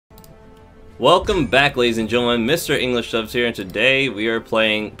Welcome back, ladies and gentlemen. Mr. English Subs here, and today we are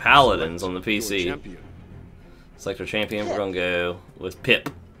playing Paladins on the PC. Select our champion. We're gonna go with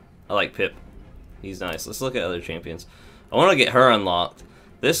Pip. I like Pip. He's nice. Let's look at other champions. I want to get her unlocked.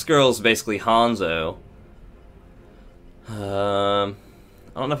 This girl's basically Hanzo. I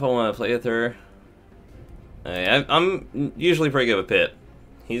don't know if I want to play with her. I'm usually pretty good with Pip.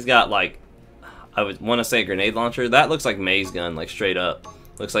 He's got, like, I would want to say a grenade launcher. That looks like May's gun, like straight up.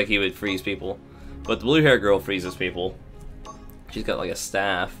 Looks like he would freeze people. But the blue hair girl freezes people. She's got like a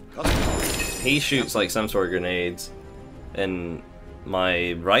staff. He shoots like some sort of grenades. And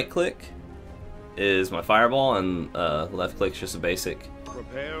my right click is my fireball, and left click's just a basic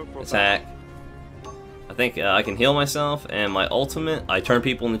attack. I think I can heal myself, and my ultimate, I turn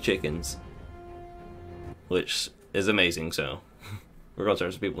people into chickens. Which is amazing, so we're gonna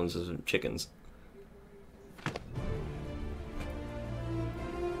turn some people into some chickens.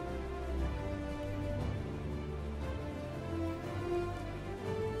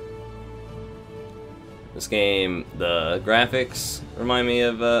 This game, the graphics remind me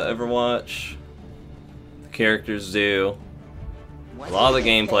of Overwatch. The characters do. A lot of the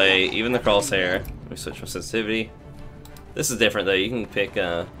gameplay, even the crosshair. Let me switch my sensitivity. This is different though. You can pick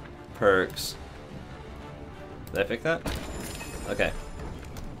perks. Did I pick that? Okay.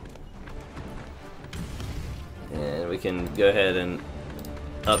 And we can go ahead and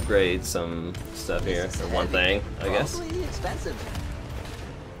upgrade some stuff here, or one thing, I guess.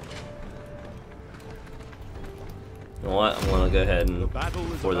 You know what? I'm gonna go ahead and,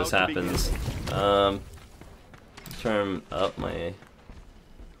 before this happens, turn up my,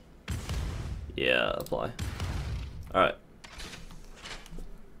 apply. Alright.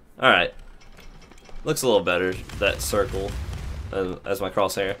 Alright. Looks a little better, that circle, as my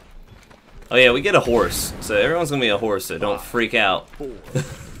crosshair. Oh yeah, we get a horse, so everyone's gonna be a horse, so don't freak out. 4,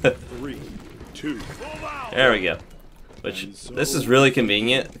 3, 2. There we go. Which, this is really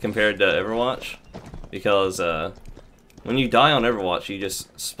convenient compared to Overwatch, because, when you die on Overwatch, you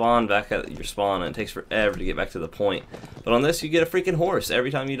just spawn back at your spawn, and it takes forever to get back to the point. But on this, you get a freaking horse every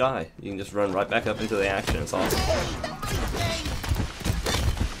time you die. You can just run right back up into the action. It's awesome.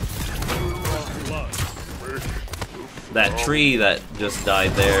 That tree that just died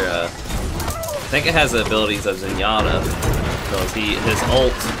there, I think it has the abilities of Zenyatta, because his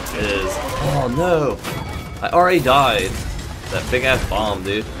ult is... Oh no! I already died. That big ass bomb,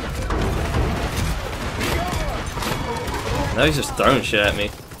 dude. Now he's just throwing shit at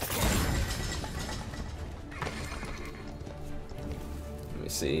me. Let me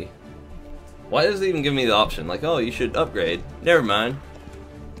see. Why does it even give me the option? Like, oh, you should upgrade. Never mind.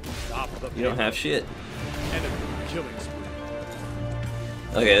 You don't have shit.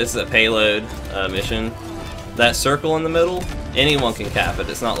 Okay, this is a payload mission. That circle in the middle, anyone can cap it.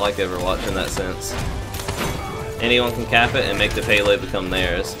 It's not like Overwatch in that sense. Anyone can cap it and make the payload become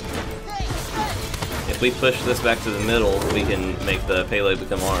theirs. If we push this back to the middle, we can make the payload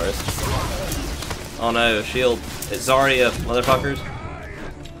become ours. Oh no, shield. It's Zarya, motherfuckers.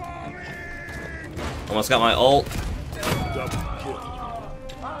 Almost got my ult.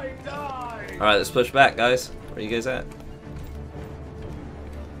 Alright, let's push back, guys. Where are you guys at?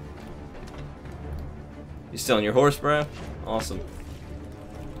 You still on your horse, bro? Awesome.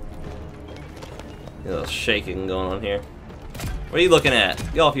 A little shaking going on here. What are you looking at?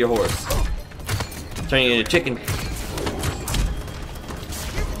 Get off your horse. Turn you into a chicken.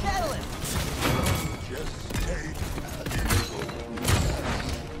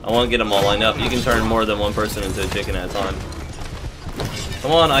 I want to get them all lined up. You can turn more than one person into a chicken at a time.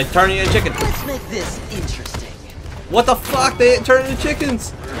 Come on, I turn you into a chicken. Let's make this interesting. What the fuck? They turned into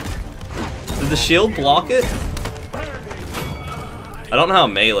chickens. Did the shield block it? I don't know how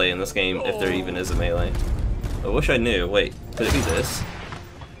melee in this game, if there even is a melee. I wish I knew. Wait, could it be this?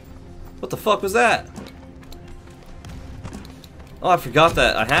 What the fuck was that? Oh, I forgot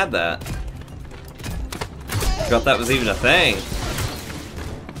that I had that. Forgot that was even a thing.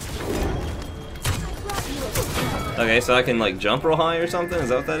 Okay, so I can like jump real high or something? Is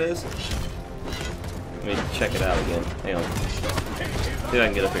that what that is? Let me check it out again. Hang on. See if I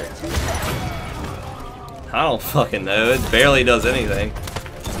can get up here. I don't fucking know. It barely does anything.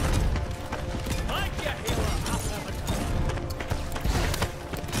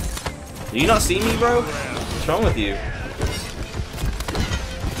 Do you not see me, bro? What's wrong with you?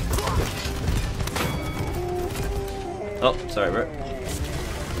 Oh, sorry, bro.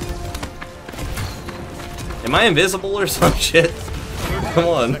 Am I invisible or some shit? Come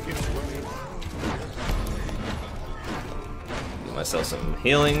on. Give myself some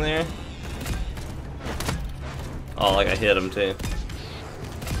healing there. Oh, like I hit him too.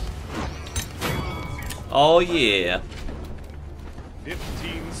 Oh yeah.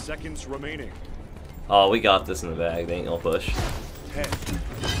 15 seconds remaining. Oh, we got this in the bag. They ain't gonna push. 10,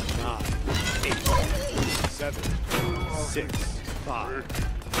 9, 8, 7, 6, 5,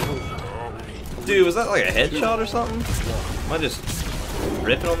 4. Dude, was that like a headshot or something? Am I just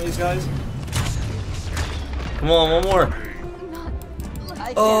ripping on these guys? Come on, one more.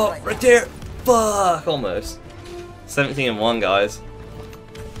 Oh, right there. Fuck, almost. 17-1, guys.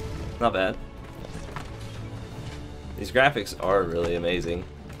 Not bad. These graphics are really amazing.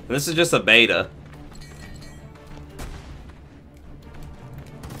 And this is just a beta.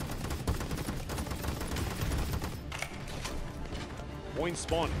 Point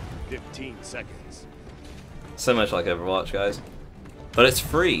spawning, 15 seconds. So much like Overwatch, guys. But it's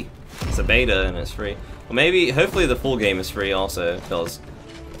free. It's a beta and it's free. Well, maybe, hopefully the full game is free also, because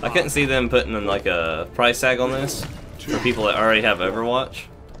I couldn't see them putting in like a price tag on this for people that already have Overwatch.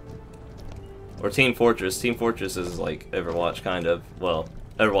 Or Team Fortress. Team Fortress is like Overwatch kind of. Well,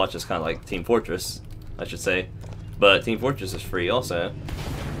 Overwatch is kind of like Team Fortress, I should say. But Team Fortress is free also.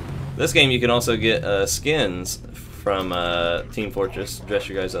 This game you can also get skins from Team Fortress. Dress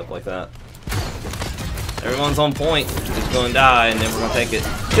you guys up like that. Everyone's on point. Who's going to die, and then we're going to take it.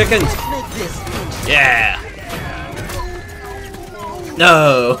 Chickens! Yeah!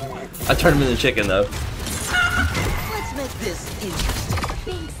 No! I turned him into chicken, though. Let's make this interesting.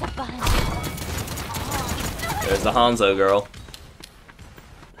 There's the Hanzo girl.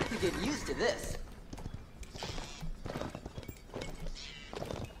 You get used to this.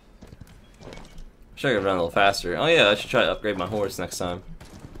 Should I run a little faster? Oh yeah, I should try to upgrade my horse next time.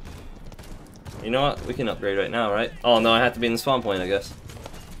 You know what? We can upgrade right now, right? Oh no, I have to be in the spawn point, I guess.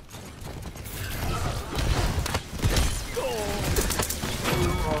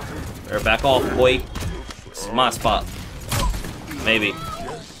 Better back off, boy. This is my spot. Maybe.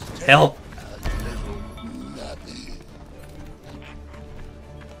 Help!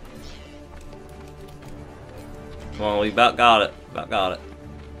 Come on, we about got it. About got it.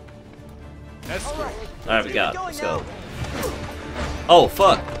 Alright, we got it. Let's go. Oh,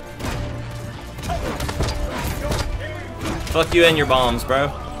 fuck. Fuck you and your bombs, bro.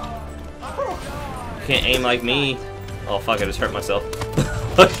 You can't aim like me. Oh, fuck, I just hurt myself.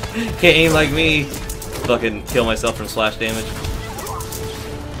 Can't aim like me. Fucking kill myself from slash damage.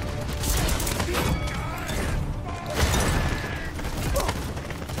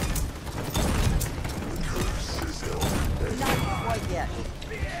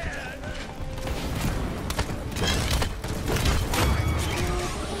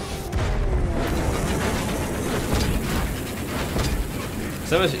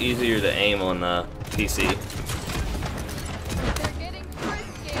 So much easier to aim on the PC.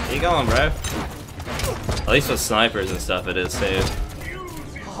 Where you going, bro? At least with snipers and stuff it is too.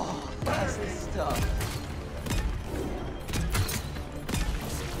 Oh, that's the stuff.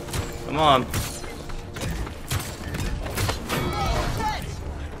 Come on.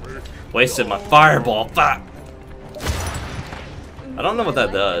 Wasted my fireball. Fuck. I don't know what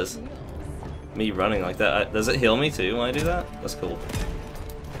that does. Me running like that. Does it heal me too when I do that? That's cool.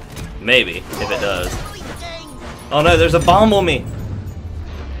 Maybe, if it does. Oh no, there's a bomb on me!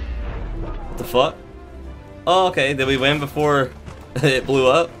 What the fuck? Oh, okay, did we win before it blew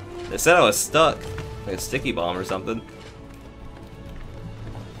up? It said I was stuck. Like a sticky bomb or something.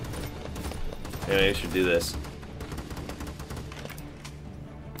 Maybe we should do this.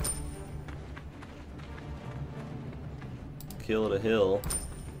 Kill the hill.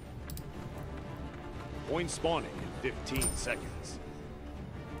 Point spawning in 15 seconds.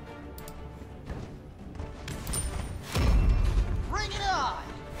 Bring it on!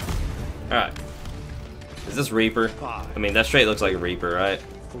 Alright. Is this Reaper? I mean, that straight looks like a Reaper, right?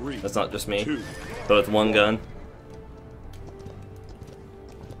 That's not just me. But with one gun.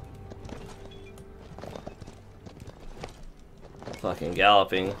 Fucking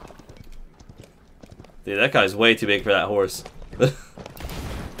galloping. Dude, that guy's way too big for that horse.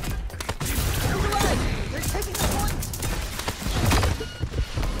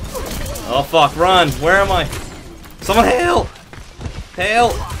 Oh fuck, run! Where am I? Someone help!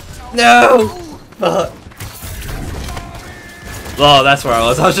 Help! No! Fuck. Oh, that's where I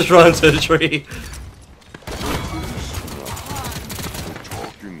was. I was just running to the tree.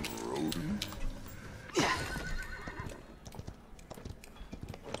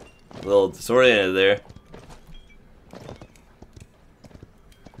 A little disoriented there.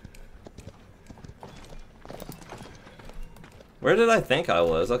 Where did I think I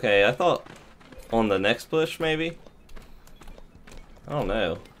was? Okay, I thought on the next push, maybe? I don't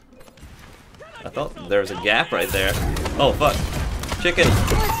know. I thought there was a gap right there. Oh, fuck. Chicken!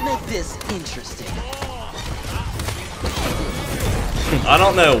 Let's make this interesting. I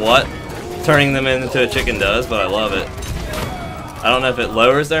don't know what turning them into a chicken does, but I love it. I don't know if it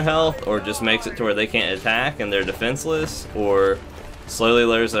lowers their health or just makes it to where they can't attack and they're defenseless, or slowly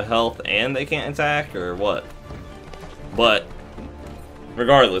lowers their health and they can't attack, or what. But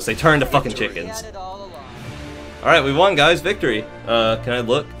regardless, they turn to fucking chickens. Alright, we won, guys. Victory. Can I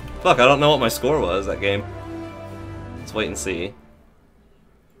look? Fuck, I don't know what my score was that game. Let's wait and see.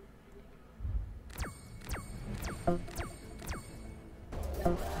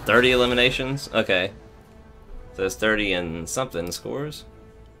 "30 eliminations? Okay. So it's 30 and something scores.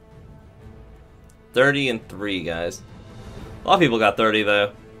 30 and 3, guys. A lot of people got 30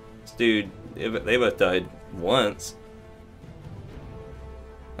 though. This dude, they both died once.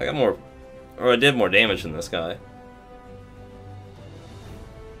 I got more, or I did more damage than this guy.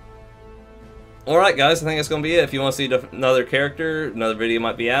 Alright guys, I think that's going to be it. If you want to see another character, another video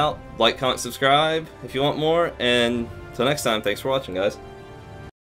might be out. Like, comment, subscribe if you want more. And until next time, thanks for watching, guys.